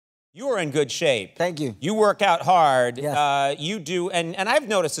You are in good shape. Thank you. You work out hard. Yes. You do, and I've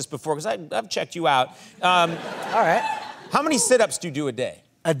noticed this before because I've checked you out. All right. How many sit-ups do you do a day?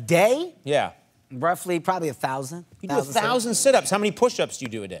 A day? Yeah. Roughly, probably 1,000. You do 1,000 sit-ups. How many push-ups do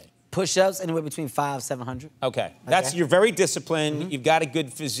you do a day? Push-ups, anywhere between 500, 700. Okay. You're very disciplined. You've got a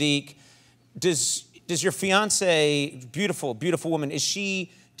good physique. Does your fiance, beautiful woman, is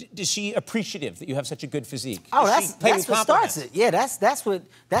she appreciative that you have such a good physique? Oh, that's what starts it. Yeah, that's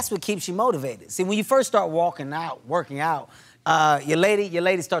what keeps you motivated. See, when you first start working out, your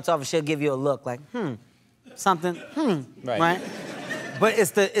lady starts off and she'll give you a look like, something, right? But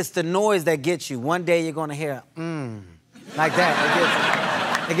it's the noise that gets you. One day you're gonna hear, like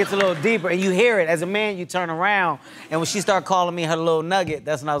that. It gets a little deeper, and you hear it. As a man, you turn around, and when she started calling me her little nugget,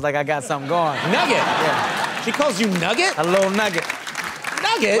 that's when I was like, I got something going. Nugget? Yeah. She calls you nugget? A little nugget.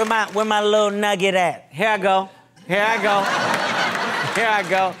 Nugget? Where my little nugget at? Here I go. Here I go. Here I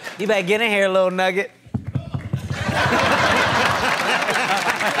go. You better get in here, little nugget.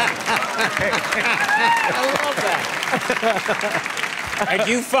 I love that.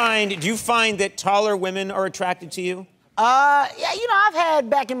 Do you find that taller women are attracted to you? Yeah, I've had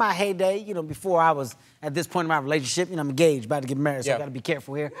back in my heyday, before I was at this point in my relationship, I'm engaged, about to get married, so I gotta be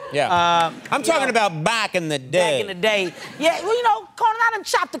careful here. Yeah. I'm talking about back in the day. Back in the day. Yeah, well, Conan, I done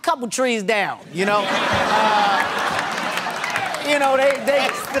chopped a couple trees down, they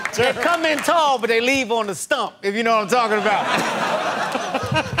come in tall, but they leave on the stump, if you know what I'm talking about.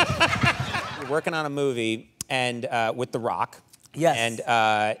 You're working on a movie and with The Rock. Yes.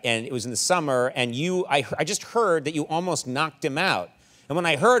 And it was in the summer, and I just heard that you almost knocked him out. And when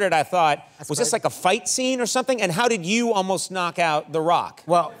I heard it, I thought, was this like a fight scene or something? And how did you almost knock out The Rock?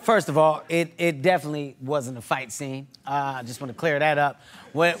 Well, first of all, it definitely wasn't a fight scene. I just want to clear that up.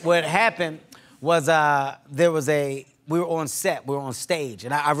 What happened was we were on set, we were on stage,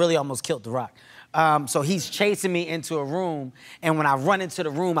 and I really almost killed The Rock. So he's chasing me into a room, and when I run into the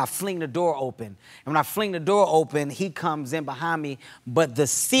room, I fling the door open. And when I fling the door open, he comes in behind me, but the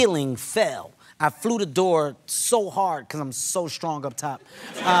ceiling fell. I flew the door so hard because I'm so strong up top.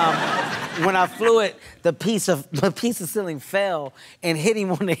 When I flew it, the piece of ceiling fell and hit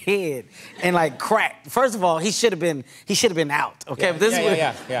him on the head and like cracked. First of all, he should have been out. Okay, yeah, but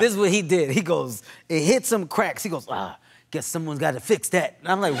this is what he did. He goes, it hit some cracks. He goes, guess someone's got to fix that. And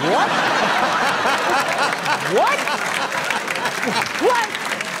I'm like, what? What? What?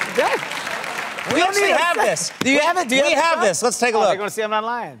 We actually have this. Do you have it? We have this. Let's take a look. You're gonna see I'm not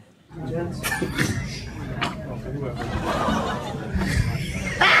lying. The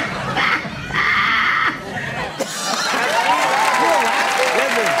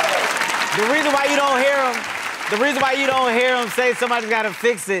reason why you don't hear him say somebody's got to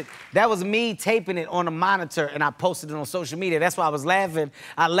fix it, that was me taping it on a monitor and I posted it on social media. That's why I was laughing.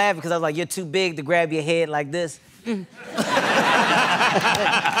 I laughed because I was like, you're too big to grab your head like this. Nobody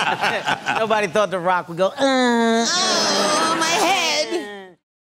thought The Rock would go, oh, my head.